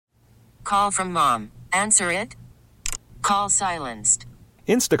Call from mom. Answer it. Call silenced.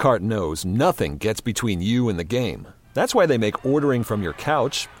 Instacart knows nothing gets between you and the game. That's why they make ordering from your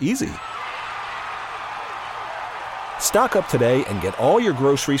couch easy. Stock up today and get all your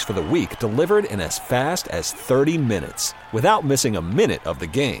groceries for the week delivered in as fast as 30 minutes without missing a minute of the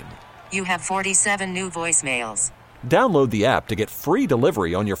game. You have 47 new voicemails. Download the app to get free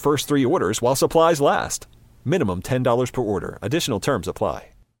delivery on your first 3 orders while supplies last. Minimum $10 per order. Additional terms apply.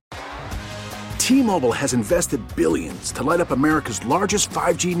 T-Mobile has invested billions to light up America's largest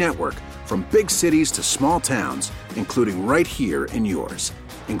 5G network, from big cities to small towns, including right here in yours.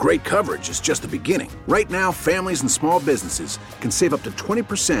 And great coverage is just the beginning. Right now, families and small businesses can save up to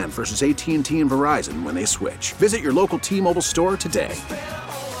 20% versus AT&T and Verizon when they switch. Visit your local T-Mobile store today.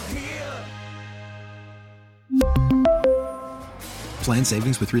 Plan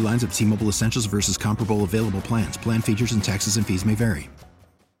savings with 3 lines of T-Mobile Essentials versus comparable available plans. Plan features and taxes and fees may vary.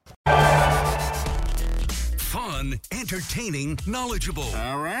 Fun, entertaining, knowledgeable.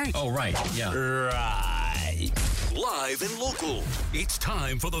 All right. Oh, right. Yeah. Right. Live and local. It's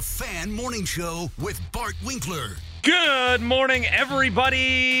time for the Fan Morning Show with Bart Winkler. Good morning,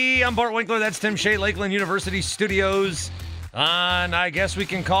 everybody. I'm Bart Winkler. That's Tim Shea, Lakeland University Studios. And I guess we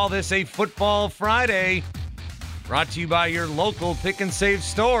can call this a Football Friday. Brought to you by your local Pick and Save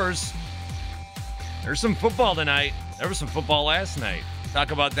stores. There's some football tonight. There was some football last night.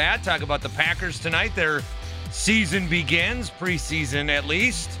 Talk about that. Talk about the Packers tonight. Their season begins, preseason at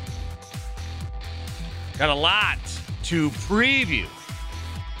least. Got a lot to preview,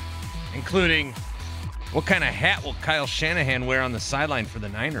 including what kind of hat will Kyle Shanahan wear on the sideline for the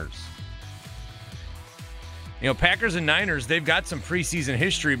Niners. You know, Packers and Niners, they've got some preseason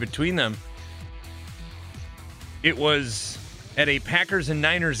history between them. It was at a Packers and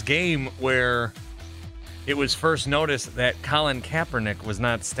Niners game where it was first noticed that Colin Kaepernick was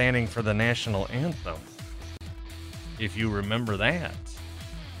not standing for the national anthem. If you remember that.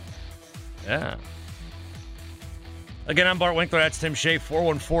 Yeah. Again, I'm Bart Winkler. That's Tim Shea.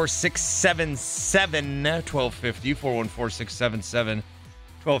 414-677-1250.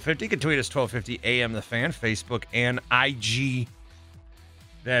 414-677-1250. You can tweet us 1250 AM The Fan, Facebook, and IG.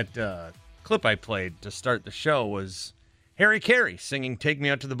 That clip I played to start the show was Harry Carey singing "Take Me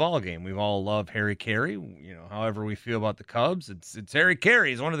Out to the Ball Game." We all love Harry Carey. You know, however we feel about the Cubs, it's Harry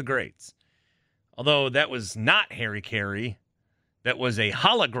Carey. He's one of the greats. Although that was not Harry Carey. That was a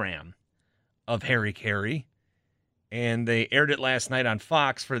hologram of Harry Carey. And they aired it last night on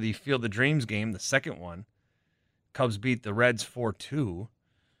Fox for the Field of Dreams game, the second one. Cubs beat the Reds 4-2.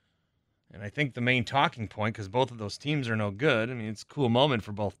 And I think the main talking point, because both of those teams are no good, I mean, it's a cool moment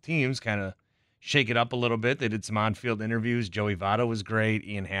for both teams, kind of shake it up a little bit. They did some on-field interviews. Joey Votto was great.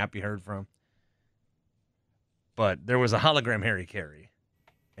 Ian Happ, you heard from. But there was a hologram Harry Carey,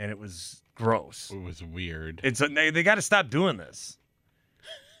 and it was gross. It was weird. They got to stop doing this.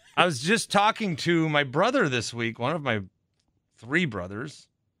 I was just talking to my brother this week, one of my 3 brothers,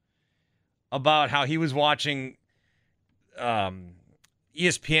 about how he was watching.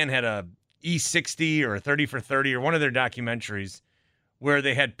 ESPN had a E60 or a 30 for 30 or one of their documentaries where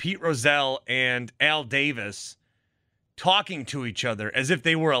they had Pete Rozelle and Al Davis talking to each other as if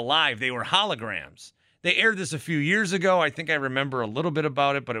they were alive. They were holograms. They aired this a few years ago. I think I remember a little bit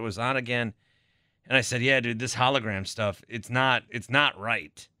about it, but it was on again. And I said, yeah, dude, this hologram stuff, it's not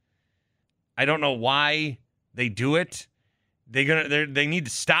right. I don't know why they do it. They need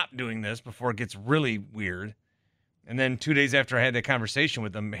to stop doing this before it gets really weird. And then 2 days after I had that conversation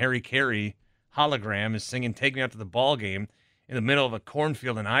with them, Harry Carey hologram is singing "Take Me Out to the Ball Game" in the middle of a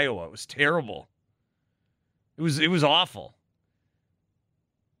cornfield in Iowa. It was terrible. It was awful.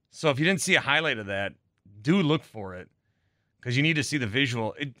 So if you didn't see a highlight of that, do look for it because you need to see the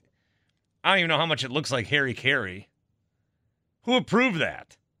visual. I don't even know how much it looks like Harry Carey. Who approved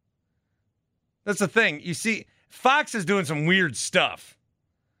that? That's the thing. You see, Fox is doing some weird stuff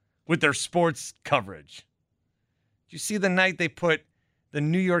with their sports coverage. Did you see the night they put the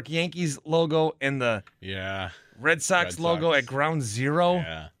New York Yankees logo and the Red Sox logo at Ground Zero?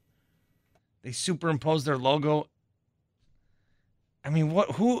 Yeah. They superimposed their logo. I mean,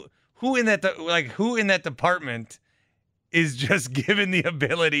 who in that department is just given the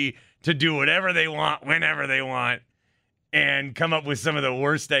ability to do whatever they want, whenever they want, and come up with some of the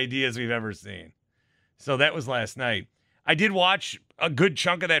worst ideas we've ever seen. So that was last night. I did watch a good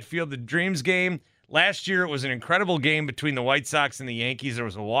chunk of that Field of Dreams game. Last year, it was an incredible game between the White Sox and the Yankees. There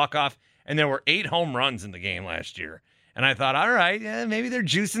was a walk-off, and there were 8 home runs in the game last year. And I thought, all right, maybe they're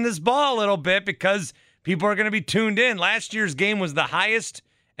juicing this ball a little bit because people are going to be tuned in. Last year's game was the highest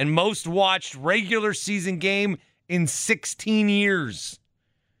and most watched regular season game in 16 years.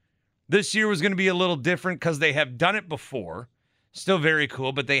 This year was going to be a little different because they have done it before. Still very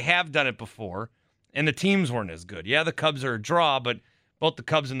cool, but they have done it before, and the teams weren't as good. Yeah, the Cubs are a draw, but both the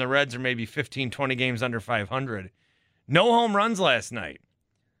Cubs and the Reds are maybe 15, 20 games under 500. No home runs last night.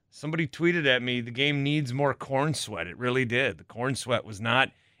 Somebody tweeted at me, the game needs more corn sweat. It really did. The corn sweat was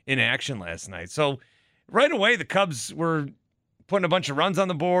not in action last night. So right away, the Cubs were putting a bunch of runs on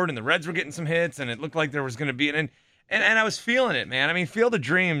the board, and the Reds were getting some hits, and it looked like there was going to be and I was feeling it, man. I mean, Field of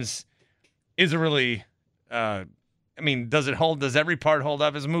Dreams is a really, does every part hold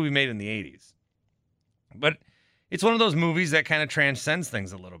up? It's a movie made in the 80s. But it's one of those movies that kind of transcends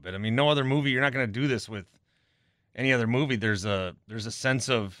things a little bit. I mean, no other movie, you're not going to do this with any other movie. There's a sense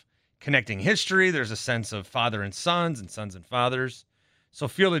of connecting history. There's a sense of father and sons and fathers. So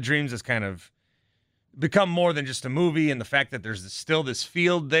Field of Dreams has kind of become more than just a movie, and the fact that there's still this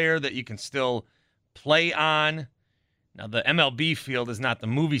field there that you can still play on. Now, the MLB field is not the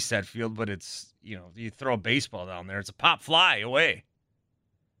movie set field, but it's, you throw a baseball down there. It's a pop fly away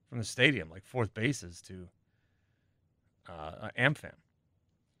from the stadium, like fourth bases to AmFam.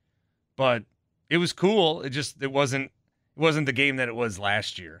 But it was cool. It wasn't the game that it was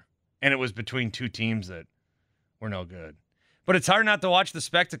last year. And it was between two teams that were no good. But it's hard not to watch the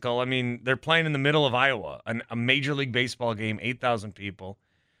spectacle. I mean, they're playing in the middle of Iowa, a Major League Baseball game, 8,000 people,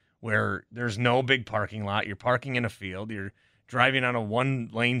 where there's no big parking lot. You're parking in a field. You're driving on a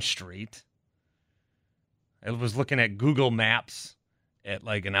one-lane street. I was looking at Google Maps at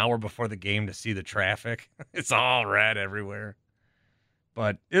like an hour before the game to see the traffic. It's all red everywhere.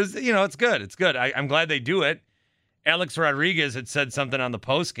 But it's good. It's good. I'm glad they do it. Alex Rodriguez had said something on the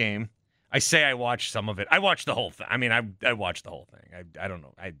post game. I say I watched some of it. I watched the whole thing. I mean, I watched the whole thing. I don't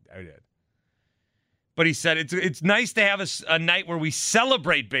know. I did. But he said it's nice to have a night where we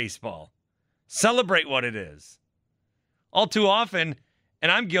celebrate baseball. Celebrate what it is. All too often,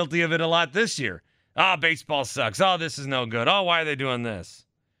 and I'm guilty of it a lot this year. Baseball sucks. This is no good. Why are they doing this?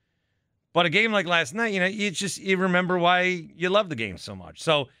 But a game like last night, you remember why you love the game so much.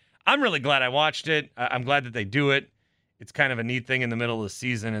 So I'm really glad I watched it. I'm glad that they do it. It's kind of a neat thing in the middle of the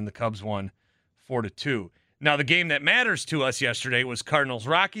season, and the Cubs won 4-2. Now, the game that matters to us yesterday was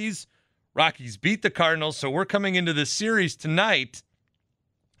Cardinals-Rockies. Rockies beat the Cardinals, so we're coming into this series tonight.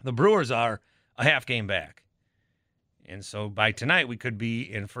 The Brewers are a half game back. And so by tonight, we could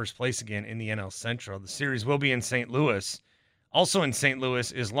be in first place again in the NL Central. The series will be in St. Louis. Also in St.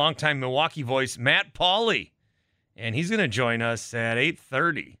 Louis is longtime Milwaukee voice Matt Pauley, and he's going to join us at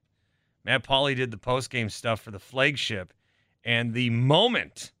 8:30. Matt Pauley did the post-game stuff for the flagship, and the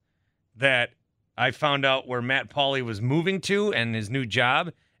moment that I found out where Matt Pauley was moving to and his new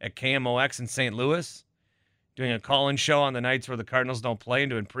job at KMOX in St. Louis, doing a call-in show on the nights where the Cardinals don't play and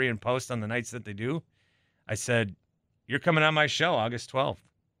doing pre and post on the nights that they do, I said, "You're coming on my show August 12th."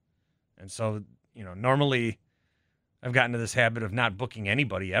 And so, normally I've gotten to this habit of not booking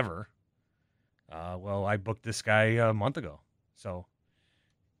anybody ever. I booked this guy a month ago. So,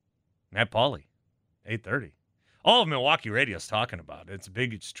 Matt Pauley, 8:30. All of Milwaukee radio's talking about it. It's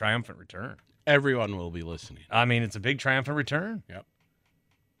a triumphant return. Everyone will be listening. I mean, it's a big triumphant return. Yep.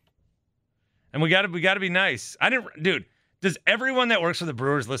 And we got to be nice. Dude, does everyone that works for the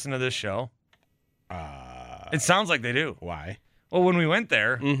Brewers listen to this show? It sounds like they do. Why? Well, when we went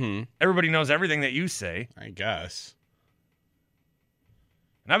there, everybody knows everything that you say. I guess.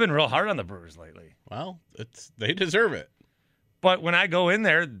 And I've been real hard on the Brewers lately. Well, they deserve it. But when I go in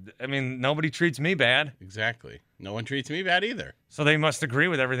there, I mean, nobody treats me bad. Exactly. No one treats me bad either. So they must agree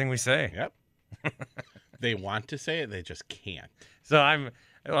with everything we say. Yep. They want to say it, they just can't. So I'm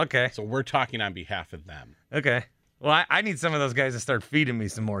okay. So we're talking on behalf of them. Okay. Well, I need some of those guys to start feeding me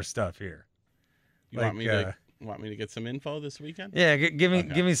some more stuff here. You want me to get some info this weekend? Yeah, give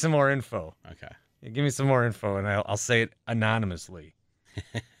me some more info. Okay. Yeah, give me some more info, and I'll say it anonymously.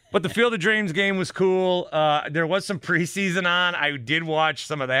 But the Field of Dreams game was cool. There was some preseason on. I did watch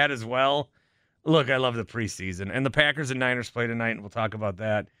some of that as well. Look, I love the preseason. And the Packers and Niners play tonight, and we'll talk about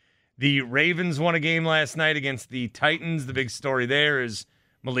that. The Ravens won a game last night against the Titans. The big story there is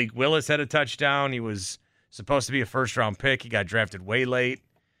Malik Willis had a touchdown. He was supposed to be a first-round pick. He got drafted way late.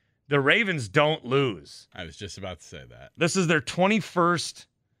 The Ravens don't lose. I was just about to say that. This is their 21st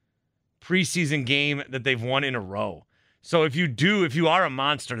preseason game that they've won in a row. So if you are a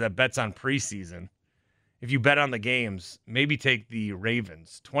monster that bets on preseason, if you bet on the games, maybe take the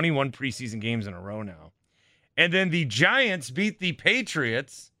Ravens. 21 preseason games in a row now. And then the Giants beat the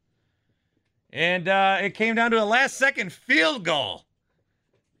Patriots, and it came down to a last-second field goal.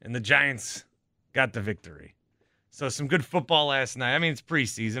 And the Giants got the victory. So some good football last night. I mean, it's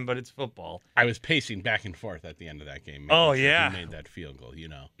preseason, but it's football. I was pacing back and forth at the end of that game. Oh, making sure yeah. he made that field goal, you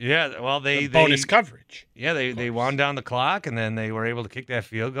know. Yeah, well, they bonus coverage. Yeah, they wound down the clock, and then they were able to kick that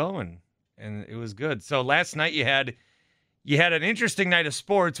field goal, and it was good. So last night you had an interesting night of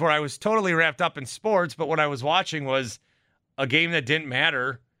sports where I was totally wrapped up in sports, but what I was watching was a game that didn't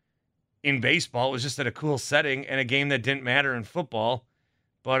matter in baseball. It was just at a cool setting, and a game that didn't matter in football.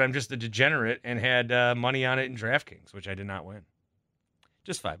 But I'm just a degenerate and had money on it in DraftKings, which I did not win.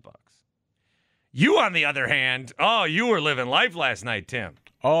 Just $5. You, on the other hand, you were living life last night, Tim.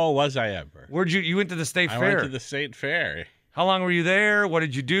 Oh, was I ever? Where'd you went to the state fair? I went to the state fair. How long were you there? What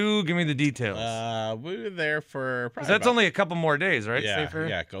did you do? Give me the details. We were there for probably that's only a couple more days, right? Yeah, state fair?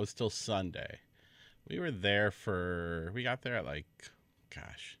 yeah, it goes till Sunday. We were there we got there at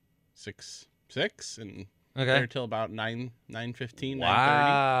 6 and there till about 9:15,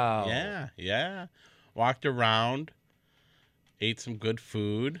 wow. 9:30. Yeah. Walked around, ate some good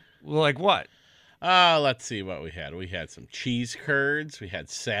food. Well, like what? Let's see what we had. We had some cheese curds. We had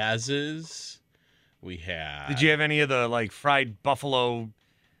sazzes. We had. Did you have any of the fried buffalo,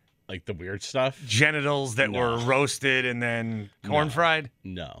 the weird stuff? Genitals that were roasted and then corn fried?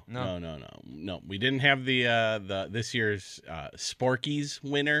 No. We didn't have the this year's Sporky's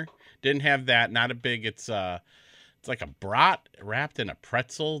winner. Didn't have that. Not a big. It's like a brat wrapped in a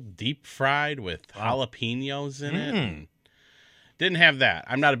pretzel, deep fried with jalapenos in it. And didn't have that.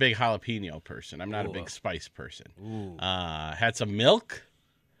 I'm not a big jalapeno person. I'm not a big spice person. Had some milk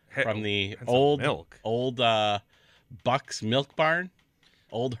from the old Buck's Milk Barn,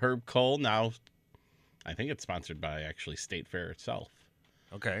 old Herb Cole. Now, I think it's sponsored by actually State Fair itself.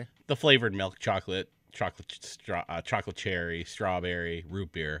 Okay. The flavored milk, chocolate cherry, strawberry,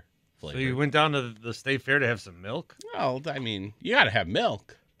 root beer. Flavored. So you went down to the state fair to have some milk? Well, I mean, you got to have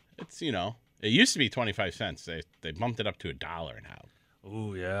milk. It's, it used to be 25 cents. They bumped it up to $1 now.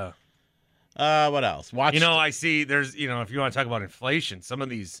 Oh, yeah. What else? I see there's, if you want to talk about inflation, some of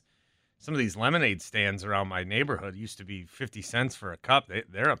these lemonade stands around my neighborhood used to be 50 cents for a cup.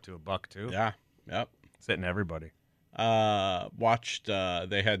 They're up to $1 too. Yeah. Yep. It's hitting everybody.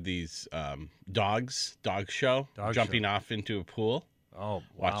 They had these dog show, jumping off into a pool. Oh,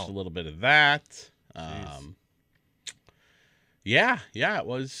 wow. Watched a little bit of that. Yeah, it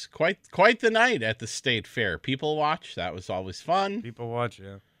was quite the night at the state fair. People watch. That was always fun. People watch,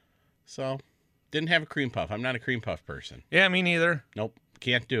 yeah. So, didn't have a cream puff. I'm not a cream puff person. Yeah, me neither. Nope,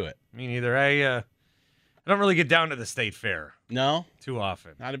 can't do it. Me neither. I don't really get down to the state fair. No? Too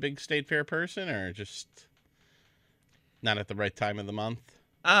often. Not a big state fair person, or just not at the right time of the month?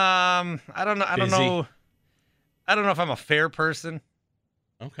 I don't know. I don't know if I'm a fair person.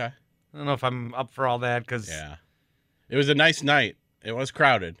 Okay. I don't know if I'm up for all that because yeah, it was a nice night. It was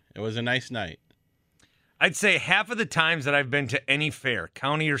crowded. It was a nice night. I'd say half of the times that I've been to any fair,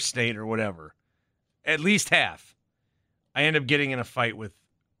 county or state or whatever, at least half, I end up getting in a fight with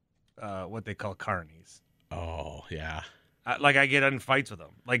what they call carnies. Oh yeah. I get in fights with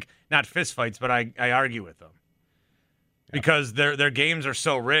them, not fist fights, but I argue with them because their games are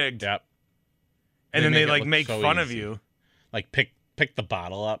so rigged. Yep. And then they make so fun easy. of you. Pick the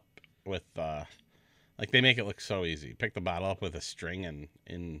bottle up with they make it look so easy. Pick the bottle up with a string and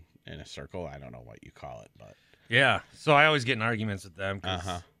in a circle. I don't know what you call it, but yeah. So I always get in arguments with them.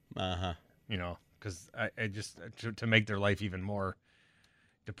 Because I just to make their life even more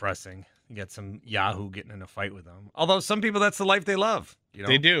depressing. You get some Yahoo getting in a fight with them. Although some people, that's the life they love.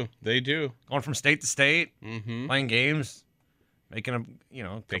 They do. Going from state to state, mm-hmm. playing games, making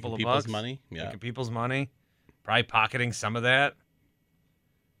a couple of bucks, money, making people's money, probably pocketing some of that.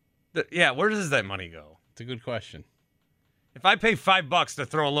 Where does that money go? It's a good question. If I pay $5 to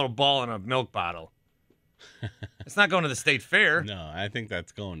throw a little ball in a milk bottle, it's not going to the state fair. No, I think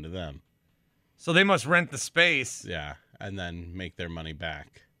that's going to them. So they must rent the space. Yeah, and then make their money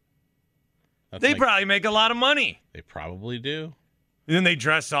back. They probably make a lot of money. They probably do. And then they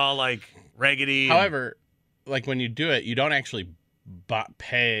dress all raggedy. However, when you do it, you don't actually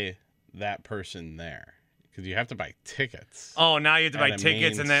pay that person there. Because you have to buy tickets. Oh, now you have to buy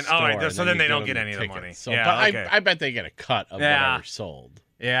tickets, and then so then they don't get any of the money. So, I bet they get a cut of whatever sold.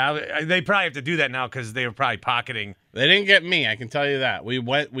 Yeah, they probably have to do that now because they were probably pocketing. They didn't get me, I can tell you that. We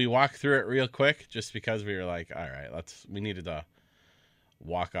walked through it real quick just because we were like, all right, we needed to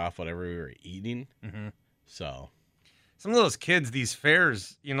walk off whatever we were eating. Mm-hmm. So, some of those kids, these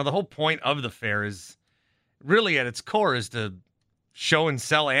fairs, the whole point of the fair is really at its core is to show and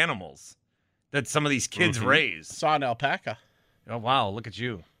sell animals that some of these kids mm-hmm. raise. Saw an alpaca. Oh, wow. Look at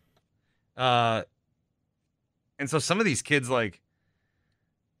you. And so some of these kids,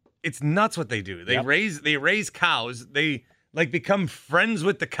 it's nuts what they do. They raise cows. They like become friends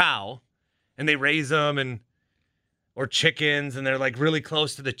with the cow, and they raise them or chickens, and they're like really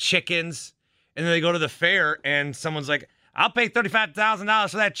close to the chickens. And then they go to the fair, and someone's like, "I'll pay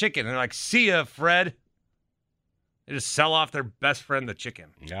 $35,000 for that chicken." And they're like, "See ya, Fred." They just sell off their best friend, the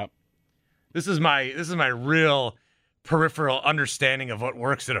chicken. Yep. This is my real peripheral understanding of what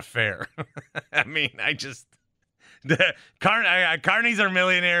works at a fair. I mean, carnies are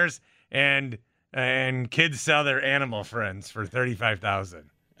millionaires, and kids sell their animal friends for $35,000.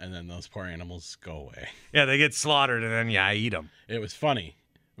 And then those poor animals go away. Yeah, they get slaughtered, and then I eat them. It was funny.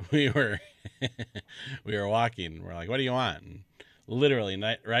 We were walking. We're like, "What do you want?" And literally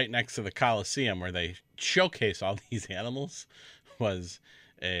right next to the Coliseum, where they showcase all these animals, was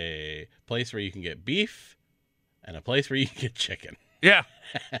a place where you can get beef and a place where you can get chicken. Yeah.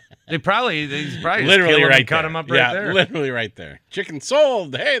 They probably literally right cut them up right there. Literally right there. Chicken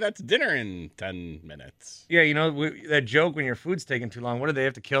sold. Hey, that's dinner in 10 minutes. Yeah, that joke when your food's taking too long, what do they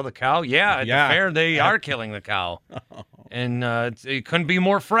have to kill the cow? Yeah, at the fair they are killing the cow. And it couldn't be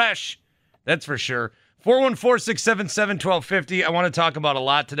more fresh. That's for sure. 414-677-1250. I want to talk about a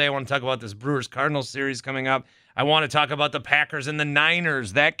lot today. I want to talk about this Brewers-Cardinals series coming up. I want to talk about the Packers and the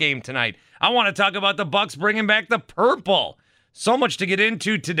Niners, that game tonight. I want to talk about the Bucs bringing back the purple. So much to get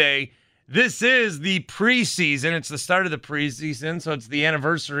into today. This is the preseason. It's the start of the preseason, so it's the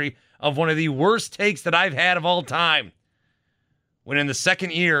anniversary of one of the worst takes that I've had of all time. When in the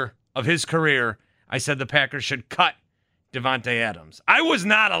second year of his career, I said the Packers should cut Davante Adams. I was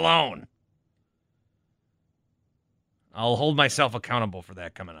not alone. I'll hold myself accountable for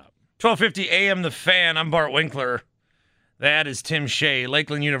that coming up. 12:50 a.m. The Fan. I'm Bart Winkler. That is Tim Shea,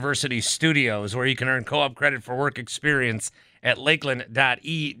 Lakeland University Studios, where you can earn co-op credit for work experience at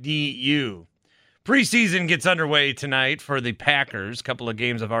lakeland.edu. Preseason gets underway tonight for the Packers. A couple of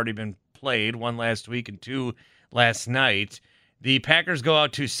games have already been played, one last week and two last night. The Packers go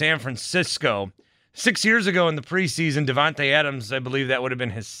out to San Francisco. 6 years ago in the preseason, Davante Adams, I believe that would have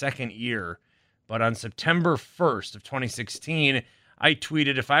been his second year. But on September 1st of 2016, I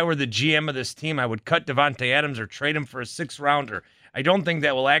tweeted, if I were the GM of this team, I would cut Davante Adams or trade him for a 6th-rounder. I don't think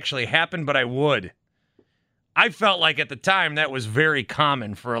that will actually happen, but I would. I felt like at the time that was very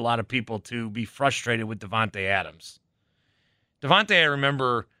common for a lot of people to be frustrated with Davante Adams. Davante, I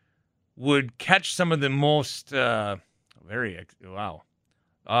remember, would catch some of the most, catch some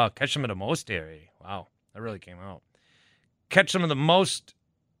of the most area. Wow, that really came out. Catch some of the most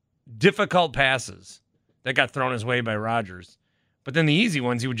difficult passes that got thrown his way by Rodgers. But then the easy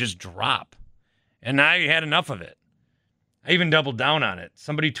ones he would just drop. And I had enough of it. I even doubled down on it.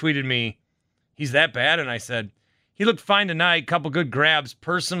 Somebody tweeted me, he's that bad? And I said, he looked fine tonight, couple good grabs.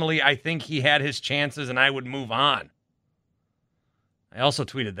 Personally, I think he had his chances and I would move on. I also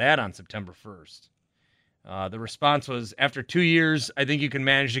tweeted that on September 1st. The response was, after 2 years, I think you can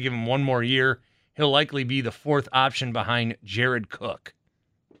manage to give him one more year. He'll likely be the 4th option behind Jared Cook.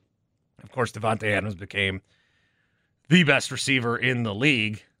 Of course, Davante Adams became the best receiver in the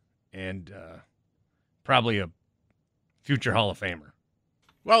league and probably a future Hall of Famer.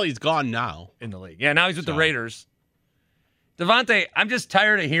 Well, he's gone now. In the league. Yeah, now he's with the Raiders. Davante, I'm just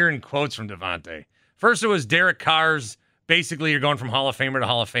tired of hearing quotes from Davante. First it was Derek Carr's, basically you're going from Hall of Famer to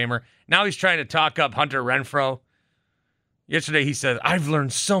Hall of Famer. Now he's trying to talk up Hunter Renfrow. Yesterday he said, I've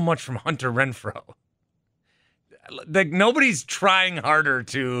learned so much from Hunter Renfrow. Like, nobody's trying harder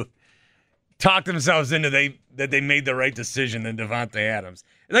to talk themselves into that they made the right decision than Davante Adams.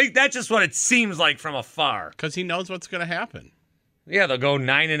 Like, that's just what it seems like from afar. Because he knows what's going to happen. Yeah, they'll go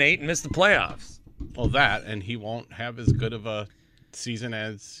 9-8 and miss the playoffs. Well, that, and he won't have as good of a season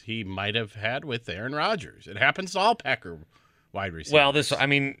as he might have had with Aaron Rodgers. It happens to all Packer wide receivers. Well,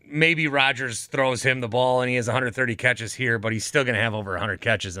 maybe Rodgers throws him the ball and he has 130 catches here, but he's still going to have over 100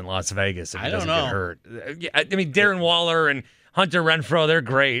 catches in Las Vegas if he doesn't get hurt. I mean, Darren Waller and Hunter Renfrow, they're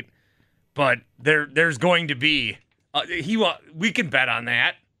great, but there's going to be we can bet on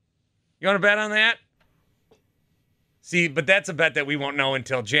that. You want to bet on that? See, but that's a bet that we won't know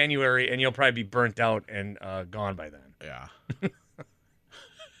until January, and you'll probably be burnt out and gone by then. Yeah.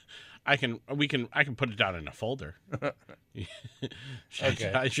 I can put it down in a folder.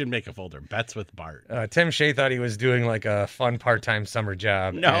 Okay. I should make a folder. Bets with Bart. Tim Shea thought he was doing like a fun part-time summer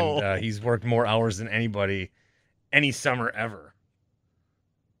job. No. And he's worked more hours than anybody any summer ever.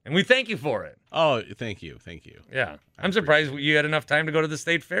 And we thank you for it. Oh, thank you. Thank you. Yeah. I'm surprised you had enough time to go to the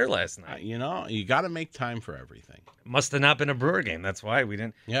state fair last night. You got to make time for everything. Must have not been a Brewer game. That's why we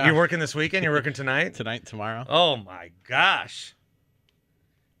didn't. Yeah. You're working this weekend? You're working tonight? Tonight, tomorrow. Oh, my gosh.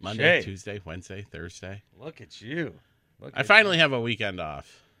 Monday, Shea. Tuesday, Wednesday, Thursday. Look at you. I finally have a weekend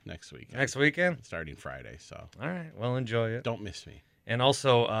off. next weekend. Next weekend? Starting Friday, so. All right, well, enjoy it. Don't miss me. And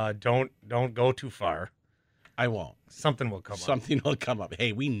also, don't go too far. I won't. Something will come up. Something will come up.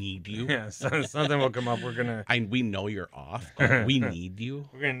 Hey, we need you. Yeah, something will come up. We know you're off, but we need you.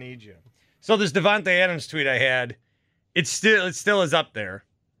 We're gonna need you. So this Davante Adams tweet I had, it still is up there.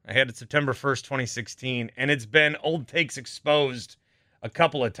 I had it September 1st, 2016, and it's been Old Takes Exposed a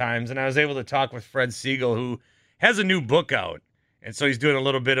couple of times, and I was able to talk with Fred Siegel, who has a new book out, and so he's doing a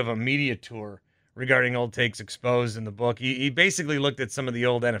little bit of a media tour regarding Old Takes Exposed in the book. He basically looked at some of the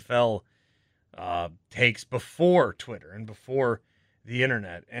old NFL takes before Twitter and before the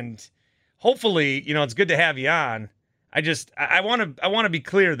internet, and hopefully, it's good to have you on. I want to be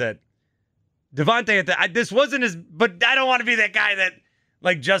clear that Davante, this wasn't his, but I don't want to be that guy that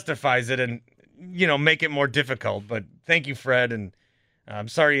justifies it and make it more difficult. But thank you, Fred, and I'm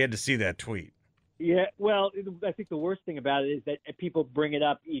sorry you had to see that tweet. Yeah, well, I think the worst thing about it is that people bring it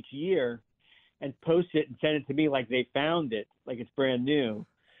up each year and post it and send it to me like they found it, like it's brand new,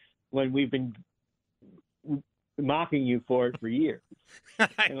 when we've been mocking you for it for years.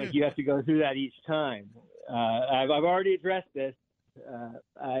 And you have to go through that each time. I've already addressed this.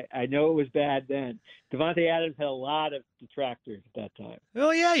 I know it was bad then. Davante Adams had a lot of detractors at that time.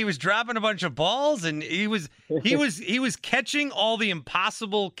 Oh yeah, he was dropping a bunch of balls, and he was catching all the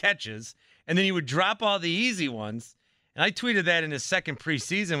impossible catches, and then he would drop all the easy ones. And I tweeted that in his second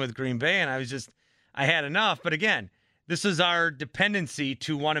preseason with Green Bay, and I had enough. But again, this is our dependency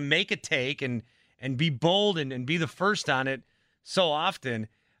to want to make a take and be bold and be the first on it so often.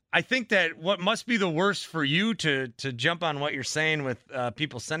 I think that what must be the worst for you to jump on what you're saying with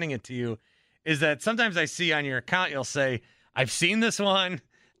people sending it to you is that sometimes I see on your account, you'll say, I've seen this one.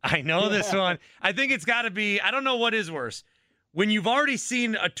 I know this one. I think it's got to be, I don't know what is worse. When you've already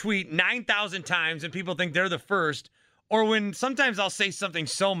seen a tweet 9,000 times and people think they're the first, or when sometimes I'll say something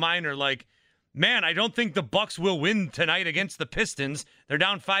so minor like, man, I don't think the Bucs will win tonight against the Pistons. They're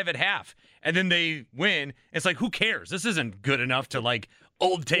down 5 at half. And then they win. It's like, who cares? This isn't good enough to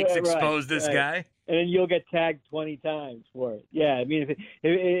Old Takes expose this guy. And then you'll get tagged 20 times for it. Yeah, I mean,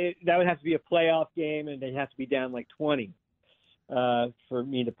 if that would have to be a playoff game, and they'd have to be down 20 for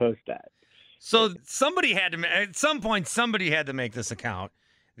me to post that. So at some point, somebody had to make this account,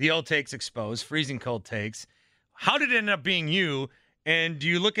 the Old Takes Exposed, Freezing Cold Takes. How did it end up being you? And do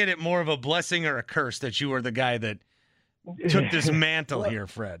you look at it more of a blessing or a curse that you were the guy that took this mantle here,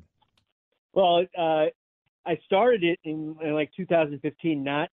 Fred? Well, I started it in 2015,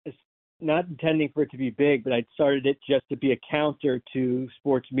 not intending for it to be big, but I started it just to be a counter to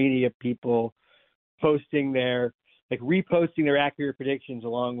sports media people posting reposting their accurate predictions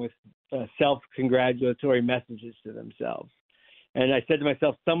along with self-congratulatory messages to themselves. And I said to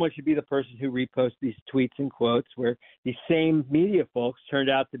myself, someone should be the person who reposts these tweets and quotes where these same media folks turned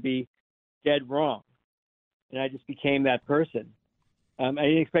out to be dead wrong. And I just became that person. I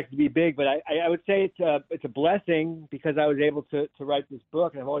didn't expect it to be big, but I would say it's a blessing because I was able to write this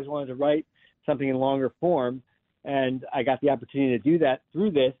book, and I've always wanted to write something in longer form, and I got the opportunity to do that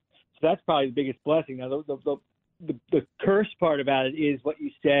through this. So that's probably the biggest blessing. Now, the curse part about it is what you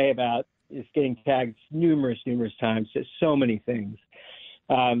say about is getting tagged numerous times. There's so many things.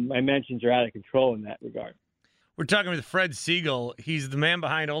 My mentions are out of control in that regard. We're talking with Fred Siegel. He's the man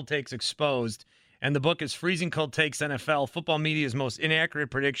behind Old Takes Exposed. And the book is Freezing Cold Takes NFL, football media's most inaccurate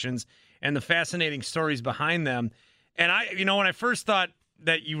predictions and the fascinating stories behind them. And when I first thought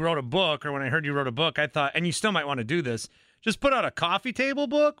that you wrote a book, or when I heard you wrote a book, I thought, and you still might want to do this, just put out a coffee table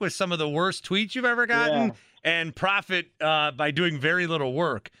book with some of the worst tweets you've ever gotten and profit by doing very little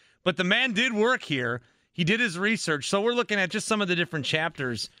work. But the man did work here. He did his research. So we're looking at just some of the different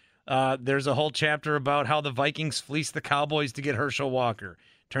chapters. There's a whole chapter about how the Vikings fleeced the Cowboys to get Herschel Walker.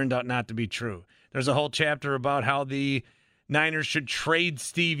 Turned out not to be true. There's a whole chapter about how the Niners should trade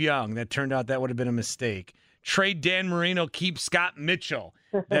Steve Young. That turned out that would have been a mistake. Trade Dan Marino, keep Scott Mitchell.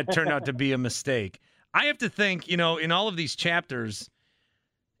 That turned out to be a mistake. I have to think, in all of these chapters,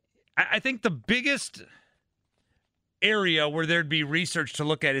 I think the biggest area where there'd be research to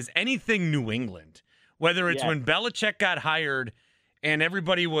look at is anything New England. Whether it's when Belichick got hired and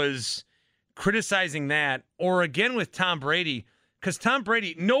everybody was criticizing that, or again with Tom Brady, because Tom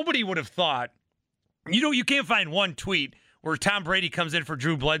Brady, nobody would have thought, you can't find one tweet where Tom Brady comes in for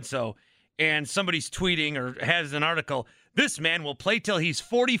Drew Bledsoe and somebody's tweeting or has an article, this man will play till he's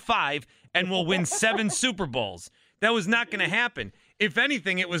 45 and will win 7 Super Bowls. That was not going to happen. If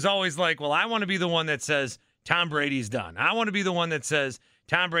anything, it was always like, well, I want to be the one that says Tom Brady's done. I want to be the one that says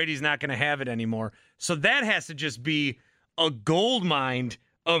Tom Brady's not going to have it anymore. So that has to just be a gold mine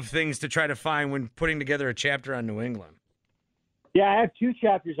of things to try to find when putting together a chapter on New England. Yeah, I have 2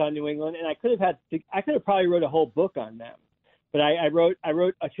 chapters on New England, and I could have probably wrote a whole book on them. But I wrote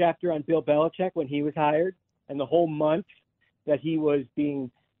a chapter on Bill Belichick when he was hired, and the whole month that he was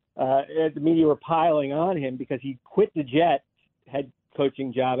being the media were piling on him because he quit the Jets head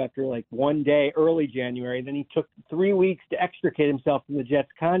coaching job after like one day early January. Then he took 3 weeks to extricate himself from the Jets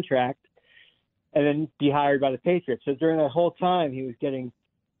contract and then be hired by the Patriots. So during that whole time, he was getting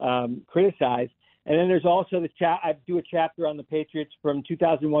criticized. And then there's also I do a chapter on the Patriots from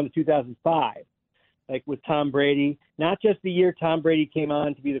 2001 to 2005, like with Tom Brady, not just the year Tom Brady came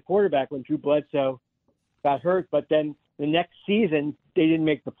on to be the quarterback when Drew Bledsoe got hurt, but then the next season they didn't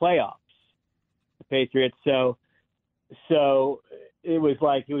make the playoffs, the Patriots. So it was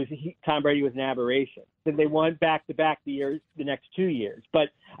like Tom Brady was an aberration. Then they won back-to-back the next 2 years. But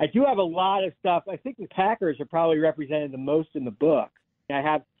I do have a lot of stuff. I think the Packers are probably represented the most in the book. I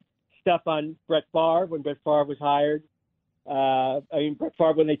have stuff on Brett Favre when Brett Favre was hired. Brett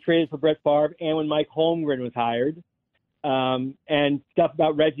Favre when they traded for Brett Favre and when Mike Holmgren was hired. And stuff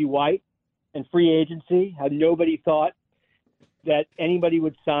about Reggie White and free agency, how nobody thought that anybody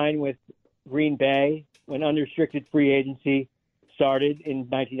would sign with Green Bay when unrestricted free agency started in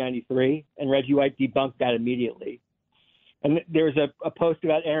 1993, and Reggie White debunked that immediately. And there was a post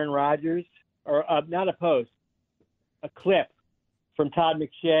about Aaron Rodgers, or not a post, a clip from Todd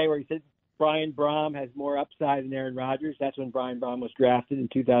McShay where he said Brian Brohm has more upside than Aaron Rodgers. That's when Brian Brohm was drafted in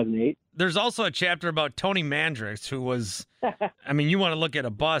 2008. There's also a chapter about Tony Mandrix, who was, you want to look at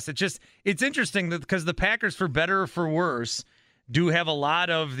a bust. It's interesting because the Packers, for better or for worse, do have a lot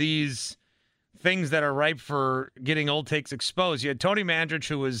of these things that are ripe for getting old takes exposed. You had Tony Mandrich,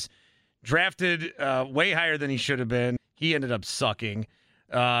 who was drafted way higher than he should have been. He ended up sucking.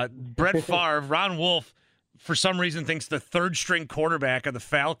 Brett Favre, Ron Wolf, for some reason, thinks the third-string quarterback of the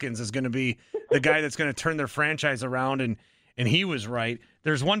Falcons is going to be the guy that's going to turn their franchise around, and he was right.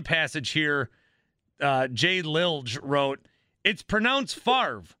 There's one passage here, Jay Lilge wrote, "It's pronounced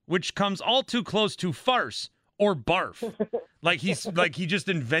Favre, which comes all too close to farce or barf." He just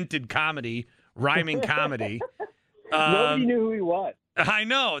invented comedy, rhyming comedy. Nobody knew who he was. I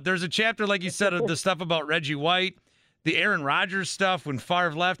know. There's a chapter, like you said, of the stuff about Reggie White, the Aaron Rodgers stuff when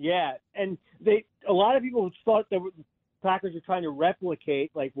Favre left. Yeah, and a lot of people thought that the Packers were trying to replicate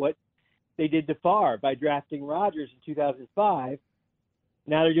like what they did to Favre by drafting Rodgers in 2005.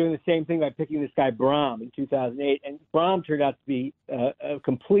 Now they're doing the same thing by picking this guy Brohm in 2008, and Brohm turned out to be a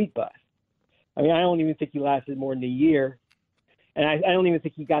complete bust. I don't even think he lasted more than a year, and I don't even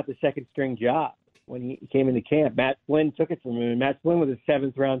think he got the second string job when he came into camp. Matt Flynn took it from him, and Matt Flynn was a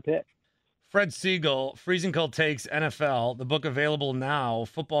 7th round pick. Fred Siegel, Freezing Cold Takes NFL, the book available now,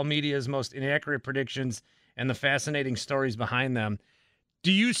 football media's most inaccurate predictions and the fascinating stories behind them.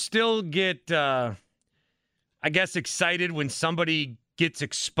 Do you still get, excited when somebody gets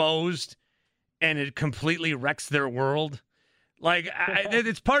exposed and it completely wrecks their world?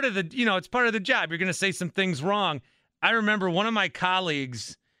 It's part of it's part of the job. You're going to say some things wrong. I remember one of my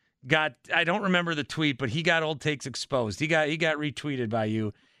colleagues I don't remember the tweet, but he got old takes exposed. He got retweeted by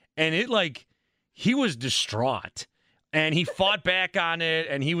you. And he was distraught, and he fought back on it,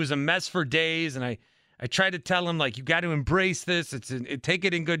 and he was a mess for days. And I tried to tell him, you got to embrace this. Take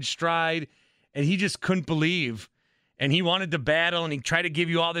it in good stride. And he just couldn't believe. And he wanted to battle, and he tried to give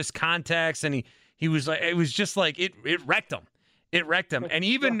you all this context. And he was like, it was just like, it wrecked him. It wrecked him. And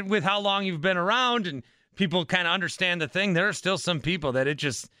even with how long you've been around and people kind of understand the thing, there are still some people that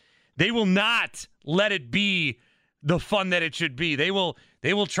they will not let it be the fun that it should be. They will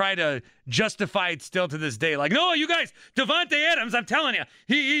try to justify it still to this day. No, you guys, Devontae Adams, I'm telling you,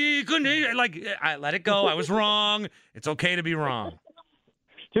 he couldn't. I let it go. I was wrong. It's okay to be wrong.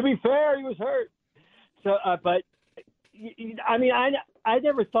 To be fair, he was hurt. So, but I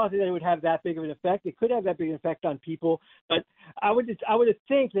never thought that it would have that big of an effect. It could have that big an effect on people, but I would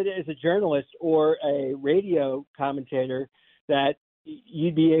think that as a journalist or a radio commentator that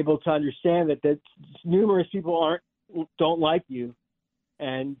you'd be able to understand that numerous people don't like you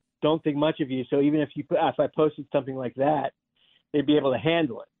and don't think much of you. So even if I posted something like that, they'd be able to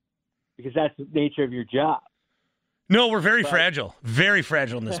handle it because that's the nature of your job. No, we're very fragile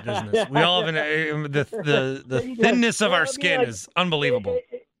in this business. We all have the thinness of our skin is unbelievable.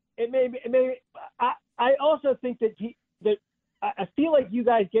 I also think that I feel like you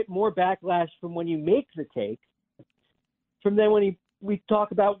guys get more backlash from when you make the take from then when we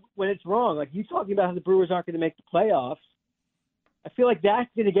talk about when it's wrong. Like you talking about how the Brewers aren't going to make the playoffs. I feel like that's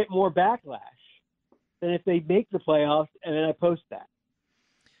going to get more backlash than if they make the playoffs and then I post that.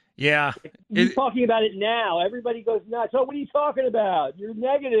 Yeah. You're talking about it now. Everybody goes nuts. Oh, what are you talking about? You're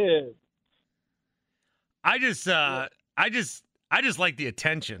negative. I I just like the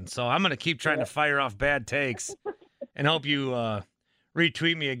attention, so I'm going to keep trying to fire off bad takes and hope you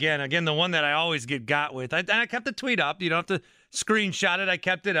retweet me again. Again, the one that I always get got with. I kept the tweet up. You don't have to screenshot it. I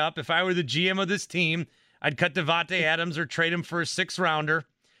kept it up. If I were the GM of this team, I'd cut Davante Adams or trade him for a 6th-rounder.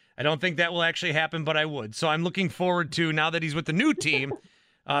 I don't think that will actually happen, but I would. So I'm looking forward to, now that he's with the new team,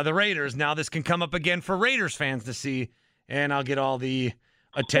 the Raiders, now this can come up again for Raiders fans to see, and I'll get all the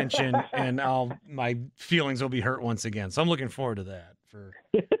attention, and my feelings will be hurt once again. So I'm looking forward to that for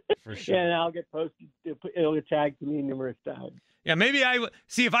sure. Yeah, and I'll get posted. It'll get tagged to me numerous times. Yeah, maybe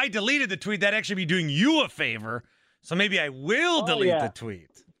see if I deleted the tweet, that'd actually be doing you a favor. So maybe I will delete the tweet.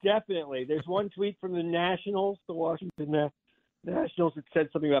 Definitely. There's one tweet from the Nationals, the Washington Nationals, that said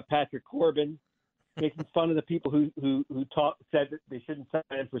something about Patrick Corbin, making fun of the people who said that they shouldn't sign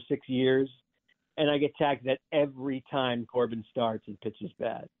him for 6 years. And I get tagged that every time Corbin starts and pitches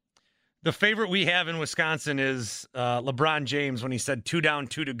bad. The favorite we have in Wisconsin is LeBron James when he said 2 down,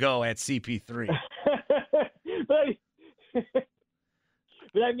 2 to go at CP3.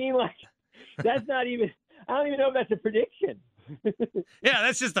 But I mean, like, that's not even – I don't even know if that's a prediction. Yeah,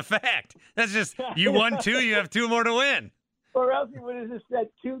 that's just a fact. That's just you won 2, you have 2 more to win. Or else he would have just said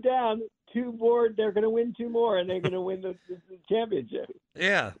 2 down, 2 more, they're going to win 2 more, and they're going to win the championship.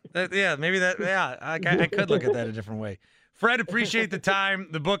 Yeah, maybe that. Yeah, I could look at that a different way. Fred, appreciate the time.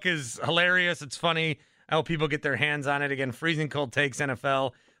 The book is hilarious. It's funny. I hope people get their hands on it. Again, Freezing Cold Takes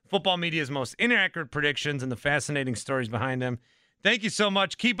NFL, football media's most inaccurate predictions and the fascinating stories behind them. Thank you so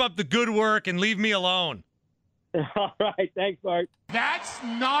much. Keep up the good work and leave me alone. All right. Thanks, Bart. That's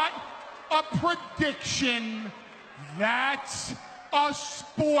not a prediction. That's a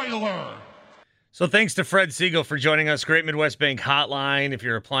spoiler. So thanks to Fred Siegel for joining us. Great Midwest Bank Hotline. If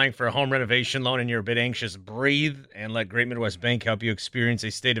you're applying for a home renovation loan and you're a bit anxious, breathe and let Great Midwest Bank help you experience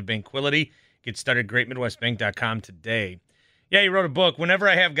a state of banquility. Get started at greatmidwestbank.com today. Yeah, he wrote a book. Whenever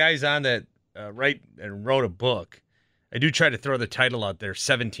I have guys on that write and wrote a book, I do try to throw the title out there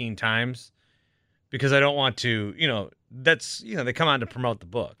 17 times because I don't want to, they come on to promote the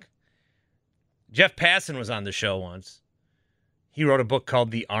book. Jeff Passan was on the show once. He wrote a book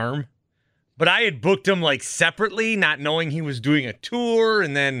called The Arm, but I had booked him like separately, not knowing he was doing a tour.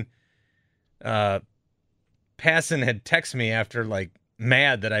 And then Passan had texted me after like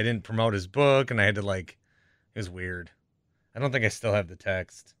mad that I didn't promote his book. And I had to it was weird. I don't think I still have the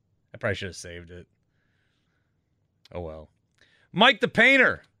text. I probably should have saved it. Oh, well. Mike the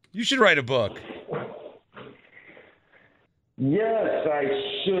Painter, you should write a book. Yes, I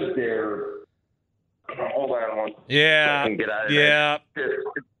should there. Hold on one. Yeah. So I can get out of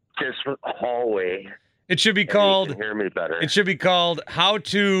this hallway. It should be called. You can hear me better. It should be called How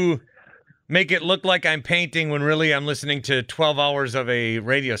to Make It Look Like I'm Painting When Really I'm Listening to 12 hours of a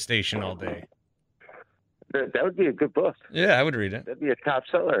radio station all day. That would be a good book. Yeah, I would read it. That'd be a top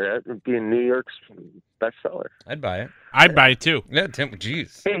seller. That would be in New York's bestseller. I'd buy it. I'd buy it too. Yeah, Tim.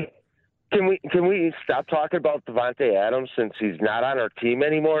 Jeez. Hey, can we stop talking about Davante Adams since he's not on our team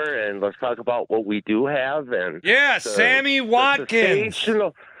anymore, and let's talk about what we do have and Sammy Watkins,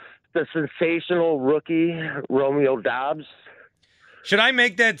 the sensational rookie Romeo Doubs. Should I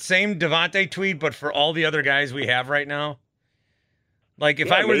make that same Davante tweet, but for all the other guys we have right now? Like,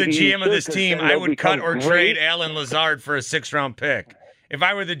 if I were the GM of this team, I would cut or trade Alan Lazard for a 6th-round pick. If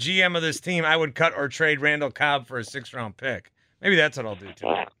I were the GM of this team, I would cut or trade Randall Cobb for a 6th-round pick. Maybe that's what I'll do,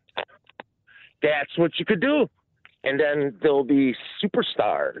 too. That's what you could do. And then there'll be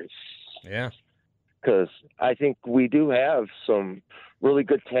superstars. Yeah. Because I think we do have some really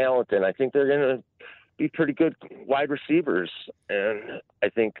good talent, and I think they're going to be pretty good wide receivers. And I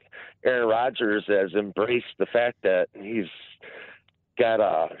think Aaron Rodgers has embraced the fact that he's got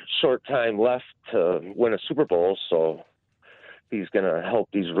a short time left to win a Super Bowl, so he's going to help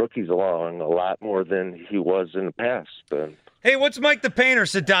these rookies along a lot more than he was in the past. Hey, what's Mike the Painter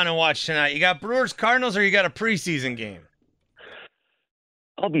sit down and watch tonight? You got Brewers Cardinals or you got a preseason game?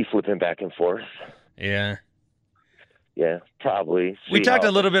 I'll be flipping back and forth. Yeah. Yeah, probably. We talked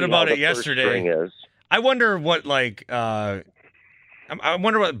a little bit about it yesterday. I wonder what I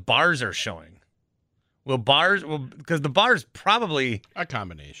wonder what bars are showing. Because the bar's probably a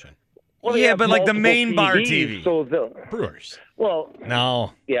combination. Well, yeah, but like the main TVs, bar TV. So Brewers. Well,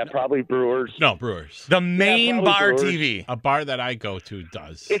 no. Yeah, probably Brewers. No, Brewers. The main bar Brewers. TV. A bar that I go to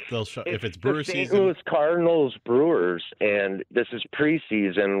does. They'll show if it's Brewers the St. season. Louis Cardinals Brewers, and this is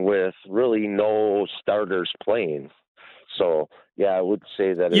preseason with really no starters playing. So yeah, I would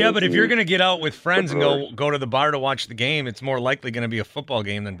say that. Yeah, but if you're going to get out with friends and go to the bar to watch the game, it's more likely going to be a football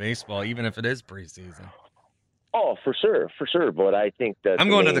game than baseball, even if it is preseason. Oh, for sure. But I think that I'm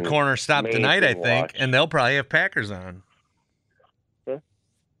going to the corner stop tonight, I think, and they'll probably have Packers on.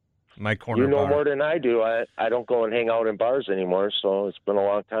 my corner You know bar. more than I do. I don't go and hang out in bars anymore, so it's been a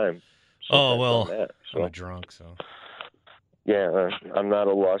long time. Oh, well, so. I'm a drunk, so. Yeah, I'm not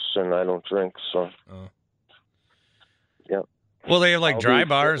a lush, and I don't drink, so. Oh. Yeah. Well, they have like I'll dry be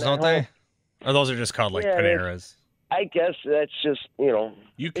bars, sitting don't at they? home. Or those are just called like Yeah, Paneras. I guess that's just,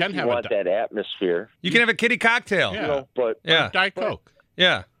 You can if have you want that atmosphere. You can have a kitty cocktail. Yeah. But Yeah. Diet Coke.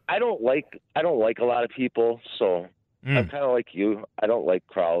 Yeah. I don't like a lot of people, so I'm kind of like you. I don't like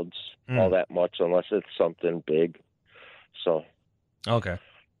crowds all that much unless it's something big. So Okay.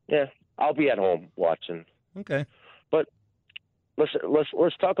 yeah, I'll be at home watching. Okay. But let's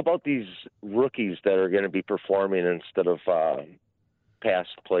talk about these rookies that are going to be performing instead of past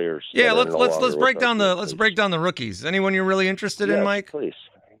players. Yeah, that are let's no longer break with down us. let's break down the rookies. Anyone you're really interested in, Yes, Mike? Please.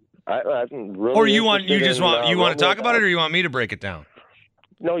 I'm really Or you want interested in, to talk about it, or you want me to break it down?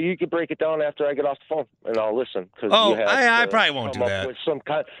 No, you can break it down after I get off the phone, and I'll listen. Oh, you have I to probably won't come do up that.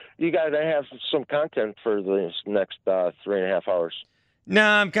 With you got to have some content for this next 3.5 hours. No,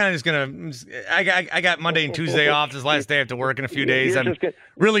 I'm kind of just gonna. I got Monday and Tuesday off. This last day I have to work in a few days. You're I'm just gonna-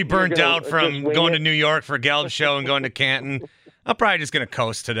 really you're burnt gonna out from just wing going it? to New York for Gelb's show and going to Canton. I'm probably just gonna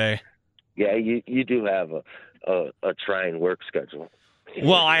coast today. Yeah, you do have a trying work schedule.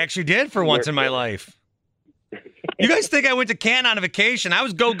 Well, I actually did for once in my life. You guys think I went to Canton on a vacation? I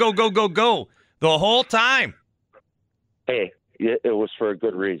was go the whole time. Hey, it was for a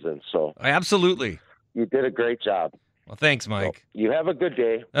good reason. So Absolutely. you did a great job. Well, thanks, Mike. So you have a good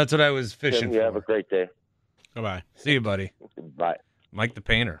day. That's what I was fishing Tim, you for. have a great day. Bye-bye. See you, buddy. Bye. Mike the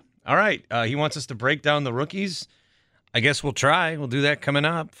Painter. All right. He wants us to break down the rookies. I guess we'll try. We'll do that coming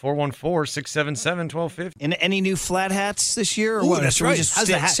up. 414-677-1250. And any new flat hats this year, or Ooh, what? that's Or we right. just How's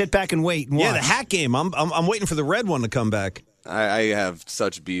the hat? sit back and wait and watch? Yeah, the hat game. I'm waiting for the red one to come back. I have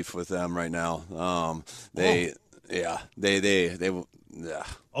such beef with them right now. Yeah.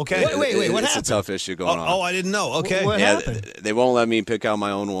 Okay. Wait, what it's happened? a tough issue going on. Oh, I didn't know. Okay. What Yeah, happened? they won't let me pick out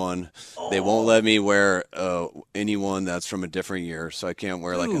my own one. They won't let me wear anyone that's from a different year, so I can't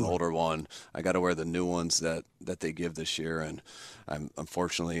wear like an older one. I got to wear the new ones that they give this year, and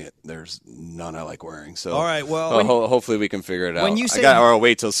unfortunately there's none I like wearing. So All right, well, hopefully we can figure it out. when you say- or I'll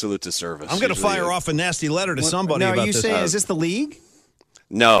wait till salute to service. I'm going to Usually fire off a nasty letter to somebody Now, about are you this. saying, is this the league?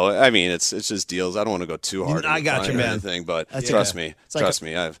 No, I mean it's just deals. I don't want to go too hard. I got you, or man. Anything, but That's trust okay. me, It's like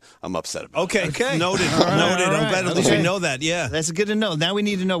I'm upset about it. Okay. Noted. All right, Noted. all I'm right. glad at least Okay. we know that. Yeah. That's good to know. Now we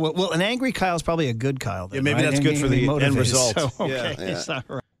need to know. Well, an angry Kyle is probably a good Kyle. Then, Yeah, maybe right? that's good for the Motivated, end result. So, Yeah. okay, it's all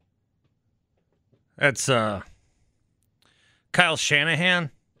right. That's Kyle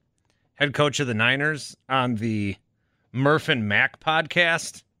Shanahan, head coach of the Niners, on the Murph and Mac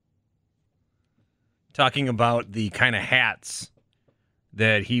podcast, talking about the kind of hats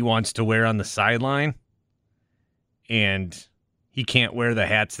that he wants to wear on the sideline, and he can't wear the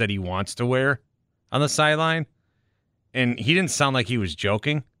hats that he wants to wear on the sideline. And he didn't sound like he was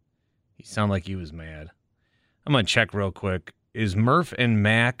joking. He sounded like he was mad. I'm going to check real quick. Is Murph and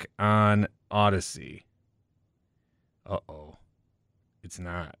Mac on Odyssey? Uh-oh. It's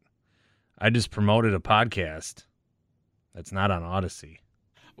not. I just promoted a podcast that's not on Odyssey.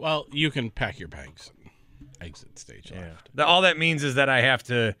 Well, you can pack your bags and exit stage left. All that means is that I have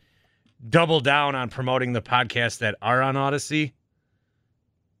to double down on promoting the podcasts that are on Odyssey,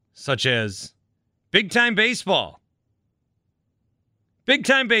 such as Big Time Baseball. Big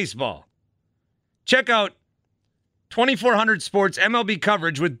Time Baseball. Check out 2400 Sports MLB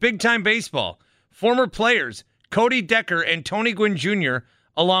coverage with Big Time Baseball. Former players Cody Decker and Tony Gwynn Jr.,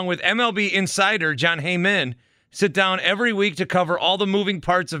 along with MLB insider John Heyman, sit down every week to cover all the moving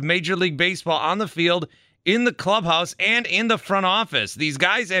parts of Major League Baseball on the field, in the clubhouse, and in the front office. These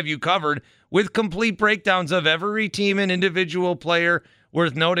guys have you covered with complete breakdowns of every team and individual player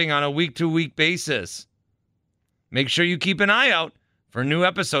worth noting on a week-to-week basis. Make sure you keep an eye out for new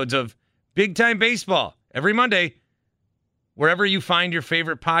episodes of Big Time Baseball every Monday, wherever you find your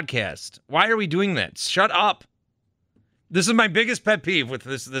favorite podcast. Why are we doing that? Shut up. This is my biggest pet peeve with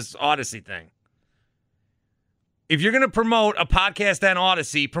this Odyssey thing. If you're going to promote a podcast on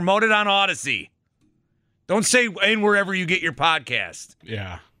Odyssey, promote it on Odyssey. Don't say in wherever you get your podcast.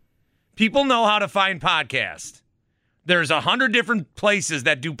 Yeah. People know how to find podcasts. There's 100 different places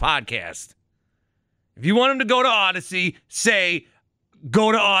that do podcasts. If you want them to go to Odyssey, say,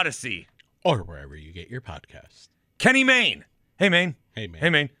 go to Odyssey. Or wherever you get your podcast. Kenny Mayne. Hey, Mayne. Hey, man. Hey,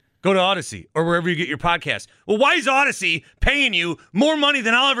 Mayne. Go to Odyssey or wherever you get your podcast. Well, why is Odyssey paying you more money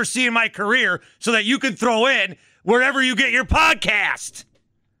than I'll ever see in my career so that you can throw in wherever you get your podcast?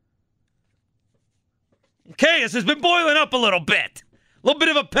 Okay, this has been boiling up a little bit. A little bit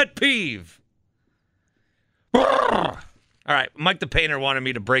of a pet peeve. All right, Mike the Painter wanted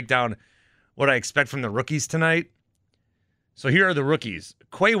me to break down what I expect from the rookies tonight. So here are the rookies.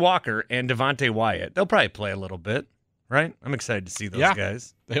 Quay Walker and Devontae Wyatt. They'll probably play a little bit, right? I'm excited to see those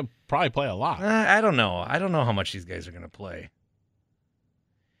guys. They'll probably play a lot. I don't know. I don't know how much these guys are going to play.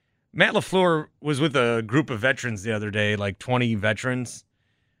 Matt LaFleur was with a group of veterans the other day, like 20 veterans,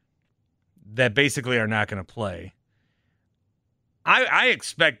 that basically are not going to play. I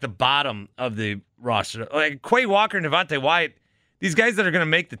expect the bottom of the roster. Like Quay Walker and Devontae Wyatt, these guys that are going to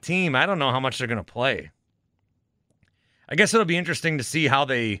make the team, I don't know how much they're going to play. I guess it'll be interesting to see how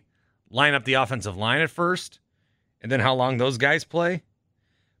they line up the offensive line at first, and then how long those guys play.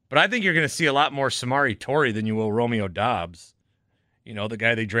 But I think you're going to see a lot more Samari Torrey than you will Romeo Dobbs. You know, the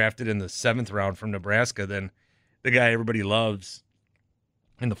guy they drafted in the 7th round from Nebraska, than the guy everybody loves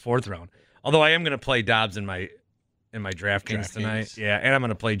in the 4th round. Although I am going to play Dobbs in my DraftKings tonight. Yeah, and I'm going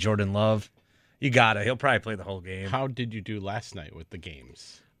to play Jordan Love. You got it. He'll probably play the whole game. How did you do last night with the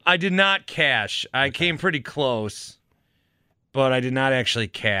games? I did not cash. I came pretty close, but I did not actually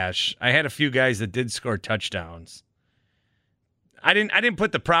cash. I had a few guys that did score touchdowns. I didn't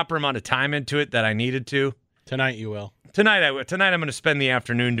put the proper amount of time into it that I needed to. Tonight you will. Tonight I'm going to spend the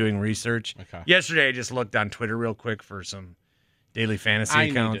afternoon doing research. Okay. Yesterday I just looked on Twitter real quick for some daily fantasy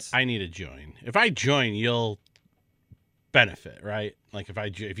accounts. I need to join. If I join, you'll benefit, right? Like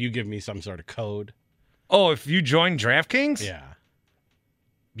if you give me some sort of code. Oh, if you join DraftKings? Yeah.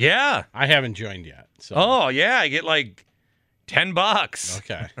 Yeah. I haven't joined yet. So. Oh, yeah. I get like $10.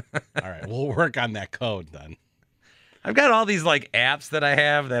 Okay. All right. We'll work on that code then. I've got all these like apps that I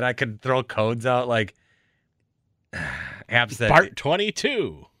have that I could throw codes out, like apps that Bart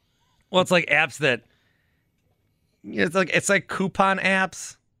 22. Well, it's like apps that it's like coupon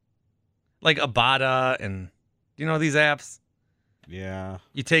apps, like Ibotta, and you know these apps. Yeah.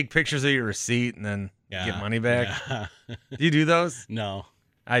 You take pictures of your receipt and then get money back. Yeah. Do you do those? No,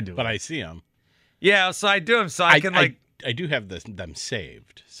 I do, but I see them. Yeah, so I do them. So I can I do have them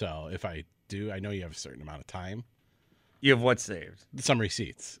saved. So if I do, I know you have a certain amount of time. You have what saved? Some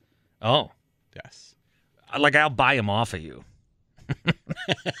receipts. Oh, yes. Like I'll buy them off of you.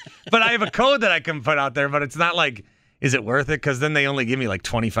 But I have a code that I can put out there, but it's not like, is it worth it? Because then they only give me like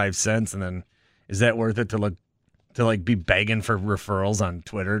 25 cents, and then is that worth it to be begging for referrals on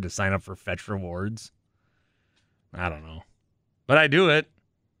Twitter to sign up for Fetch Rewards? I don't know, but I do it.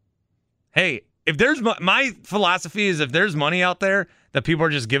 Hey, if there's my philosophy is if there's money out there that people are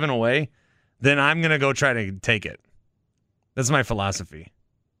just giving away, then I'm gonna go try to take it. That's my philosophy.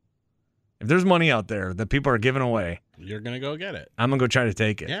 If there's money out there that people are giving away, you're going to go get it. I'm going to go try to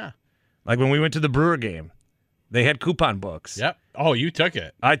take it. Yeah. Like when we went to the Brewer game, they had coupon books. Yep. Oh, you took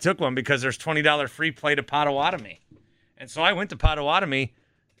it. I took one because there's $20 free play to Potawatomi. And so I went to Potawatomi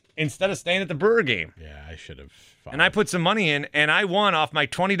instead of staying at the Brewer game. Yeah, I should have. And I put some money in, and I won off my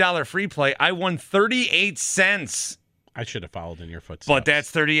 $20 free play. I won 38 cents. I should have followed in your footsteps. But that's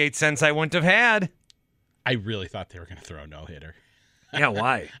 38 cents I wouldn't have had. I really thought they were going to throw a no-hitter. Yeah,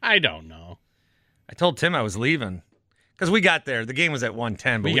 why? I don't know. I told Tim I was leaving because we got there. The game was at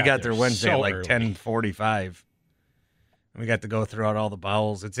 1:10, but we got there Wednesday so at like early. 10:45. We got to go through all the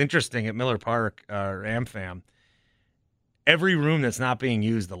bowels. It's interesting at Miller Park or AmFam. Every room that's not being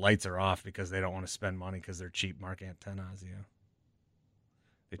used, the lights are off because they don't want to spend money because they're cheap mark antennas. Yeah,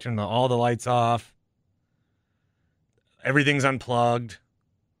 they turn all the lights off. Everything's unplugged.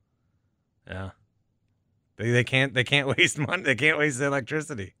 Yeah. They can't waste money. They can't waste the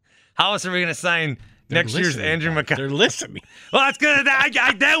electricity. How else are we going to sign next year's Andrew McCutcheon? They're listening. Well, that's good.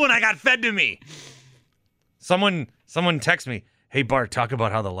 That one I got fed to me. Someone text me, hey, Bart, talk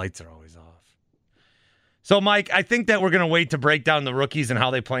about how the lights are always off. So, Mike, I think that we're going to wait to break down the rookies and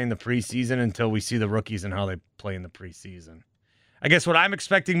how they play in the preseason until we see the rookies and how they play in the preseason. I guess what I'm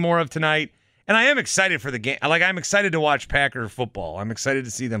expecting more of tonight, and I am excited for the game. Like, I'm excited to watch Packer football. I'm excited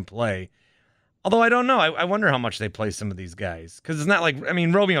to see them play. Although I don't know. I wonder how much they play some of these guys. Because it's not like, I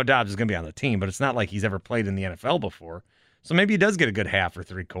mean, Romeo Dobbs is going to be on the team, but it's not like he's ever played in the NFL before. So maybe he does get a good half or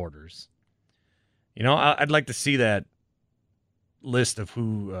three quarters. You know, I'd like to see that list of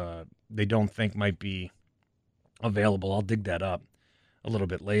who they don't think might be available. I'll dig that up a little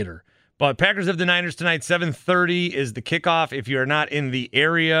bit later. But Packers have the Niners tonight. 7:30 is the kickoff. If you're not in the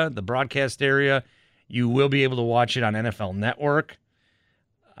area, the broadcast area, you will be able to watch it on NFL Network.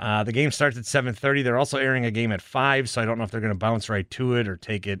 The game starts at 7:30. They're also airing a game at 5, so I don't know if they're going to bounce right to it or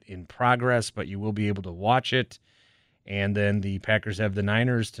take it in progress, but you will be able to watch it. And then the Packers have the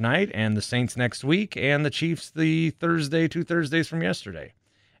Niners tonight and the Saints next week and the Chiefs the two Thursdays from yesterday.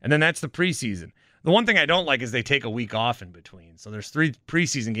 And then that's the preseason. The one thing I don't like is they take a week off in between. So there's 3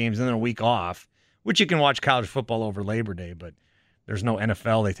 preseason games and then a week off, which you can watch college football over Labor Day, but there's no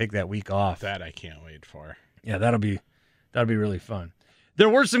NFL. They take that week off. That I can't wait for. Yeah, that'll be really fun. There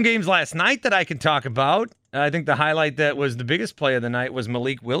were some games last night that I can talk about. I think the highlight that was the biggest play of the night was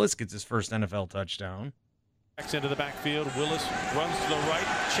Malik Willis gets his first NFL touchdown. Backs into the backfield. Willis runs to the right,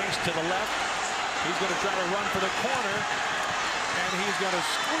 Chase to the left. He's going to try to run for the corner, and he's going to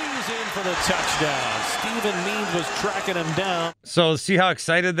squeeze in for the touchdown. Stephen Means was tracking him down. So see how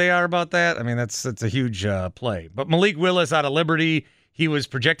excited they are about that? I mean, that's a huge play. But Malik Willis out of Liberty, he was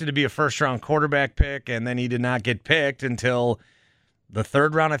projected to be a first-round quarterback pick, and then he did not get picked until the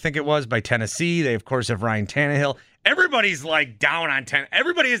third round, I think it was, by Tennessee. They, of course, have Ryan Tannehill. Everybody's like down on Tennessee.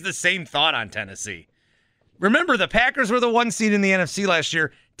 Everybody has the same thought on Tennessee. Remember, the Packers were the 1 seed in the NFC last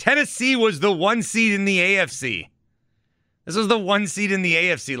year. Tennessee was the 1 seed in the AFC. This was the 1 seed in the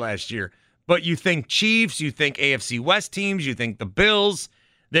AFC last year. But you think Chiefs, you think AFC West teams, you think the Bills,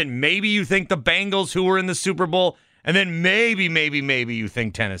 then maybe you think the Bengals who were in the Super Bowl, and then maybe you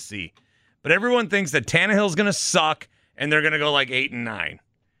think Tennessee. But everyone thinks that Tannehill's going to suck, and they're going to go like 8-9.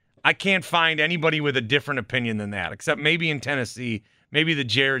 I can't find anybody with a different opinion than that, except maybe in Tennessee, maybe the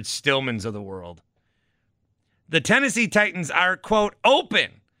Jared Stillmans of the world. The Tennessee Titans are, quote,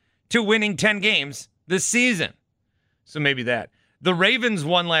 open to winning 10 games this season. So maybe that. The Ravens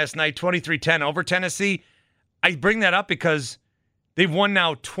won last night 23-10 over Tennessee. I bring that up because they've won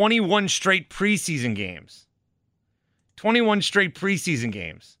now 21 straight preseason games. 21 straight preseason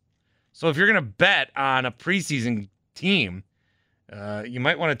games. So if you're going to bet on a preseason team, you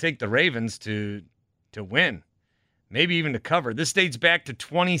might want to take the Ravens to win, maybe even to cover. This dates back to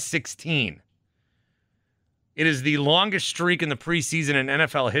 2016. It is the longest streak in the preseason in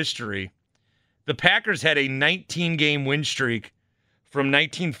NFL history. The Packers had a 19-game win streak from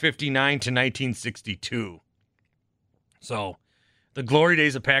 1959 to 1962. So the glory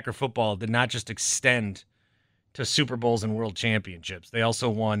days of Packer football did not just extend to Super Bowls and World Championships. They also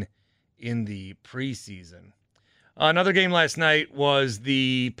won in the preseason. Another game last night was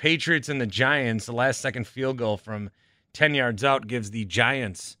the Patriots and the Giants. The last-second field goal from 10 yards out gives the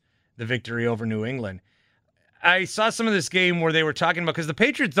Giants the victory over New England. I saw some of this game where they were talking about, because the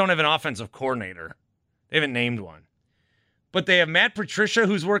Patriots don't have an offensive coordinator. They haven't named one. But they have Matt Patricia,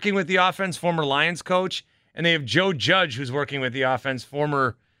 who's working with the offense, former Lions coach, and they have Joe Judge, who's working with the offense,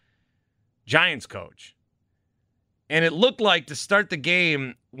 former Giants coach. And it looked like to start the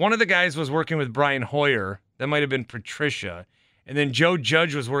game, one of the guys was working with Brian Hoyer. That might have been Patricia. And then Joe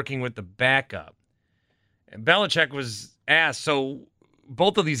Judge was working with the backup. And Belichick was asked, so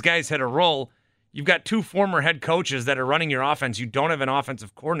both of these guys had a role. You've got two former head coaches that are running your offense. You don't have an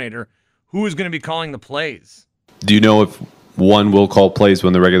offensive coordinator. Who is going to be calling the plays? Do you know if one will call plays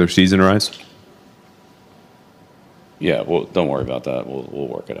when the regular season arrives? Yeah, well, don't worry about that. We'll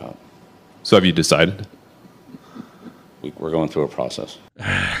work it out. So have you decided? We're going through a process.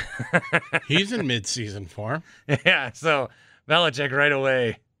 He's in mid-season form. Yeah, so Belichick right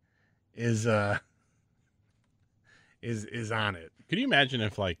away is on it. Could you imagine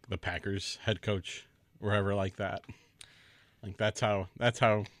if like the Packers head coach were ever like that? Like that's how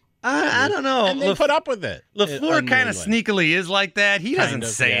I don't know. And they put up with it. LaFleur kind of sneakily is like that. He doesn't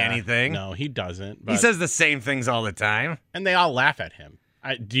say anything. No, he doesn't. He says the same things all the time. And they all laugh at him.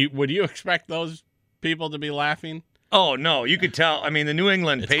 Would you expect those people to be laughing? Oh, no. You could tell. I mean, the New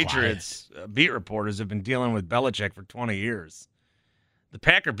England Patriots beat reporters have been dealing with Belichick for 20 years. The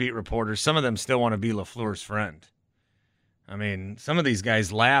Packer beat reporters, some of them still want to be LaFleur's friend. I mean, some of these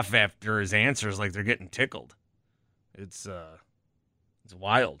guys laugh after his answers like they're getting tickled. It's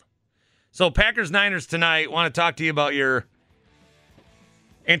wild. So Packers-Niners tonight. Want to talk to you about your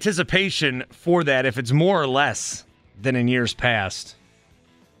anticipation for that, if it's more or less than in years past.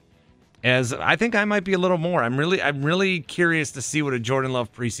 As I think I might be a little more. I'm really curious to see what a Jordan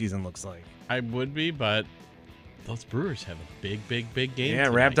Love preseason looks like. I would be, but those Brewers have a big game. Yeah, tonight.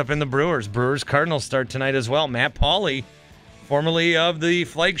 Wrapped up in the Brewers. Brewers-Cardinals start tonight as well. Matt Pauley, formerly of the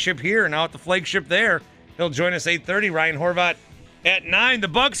flagship here, now at the flagship there. He'll join us 8:30. Ryan Horvat at 9. The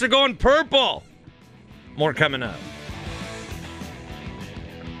Bucks are going purple. More coming up.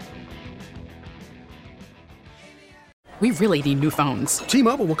 We really need new phones.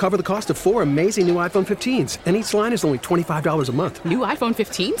 T-Mobile will cover the cost of 4 amazing new iPhone 15s, and each line is only $25 a month. New iPhone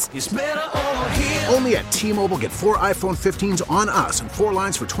 15s? It's better over here. Only at T-Mobile, get 4 iPhone 15s on us and 4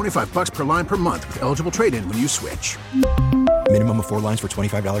 lines for $25 per line per month with eligible trade-in when you switch. Minimum of 4 lines for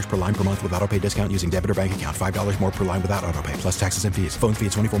 $25 per line per month with autopay discount using debit or bank account. $5 more per line without autopay, plus taxes and fees. Phone fee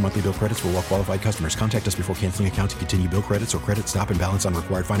at 24 monthly bill credits for well-qualified customers. Contact us before canceling account to continue bill credits or credit stop and balance on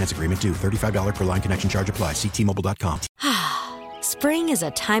required finance agreement due. $35 per line connection charge applies. See T-Mobile.com. Spring is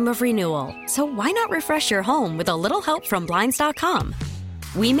a time of renewal, so why not refresh your home with a little help from Blinds.com?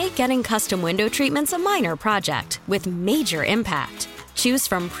 We make getting custom window treatments a minor project with major impact. Choose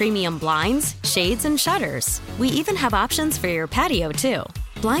from premium blinds, shades, and shutters. We even have options for your patio, too.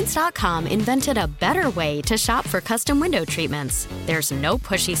 Blinds.com invented a better way to shop for custom window treatments. There's no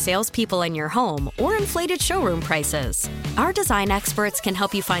pushy salespeople in your home or inflated showroom prices. Our design experts can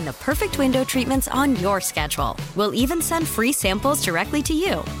help you find the perfect window treatments on your schedule. We'll even send free samples directly to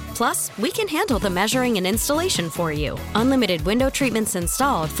you. Plus, we can handle the measuring and installation for you. Unlimited window treatments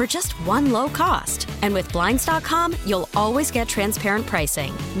installed for just one low cost. And with Blinds.com, you'll always get transparent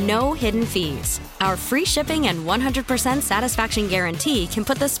pricing. No hidden fees. Our free shipping and 100% satisfaction guarantee can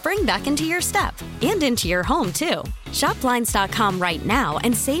put the spring back into your step and into your home, too. Shop Blinds.com right now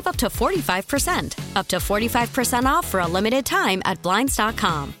and save up to 45%. Up to 45% off for a limited time at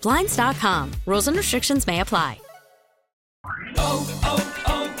Blinds.com. Blinds.com. Rules and restrictions may apply.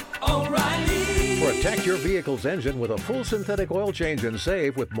 O'Reilly. Protect your vehicle's engine with a full synthetic oil change and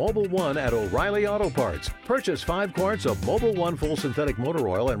save with Mobil 1 at O'Reilly Auto Parts. Purchase 5 quarts of Mobil 1 full synthetic motor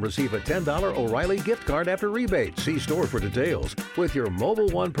oil and receive a $10 O'Reilly gift card after rebate. See store for details. With your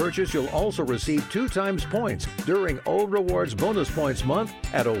Mobil 1 purchase, you'll also receive 2 times points during O Rewards Bonus Points Month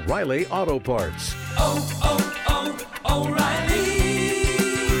at O'Reilly Auto Parts. O'Reilly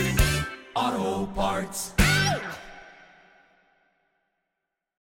Auto Parts.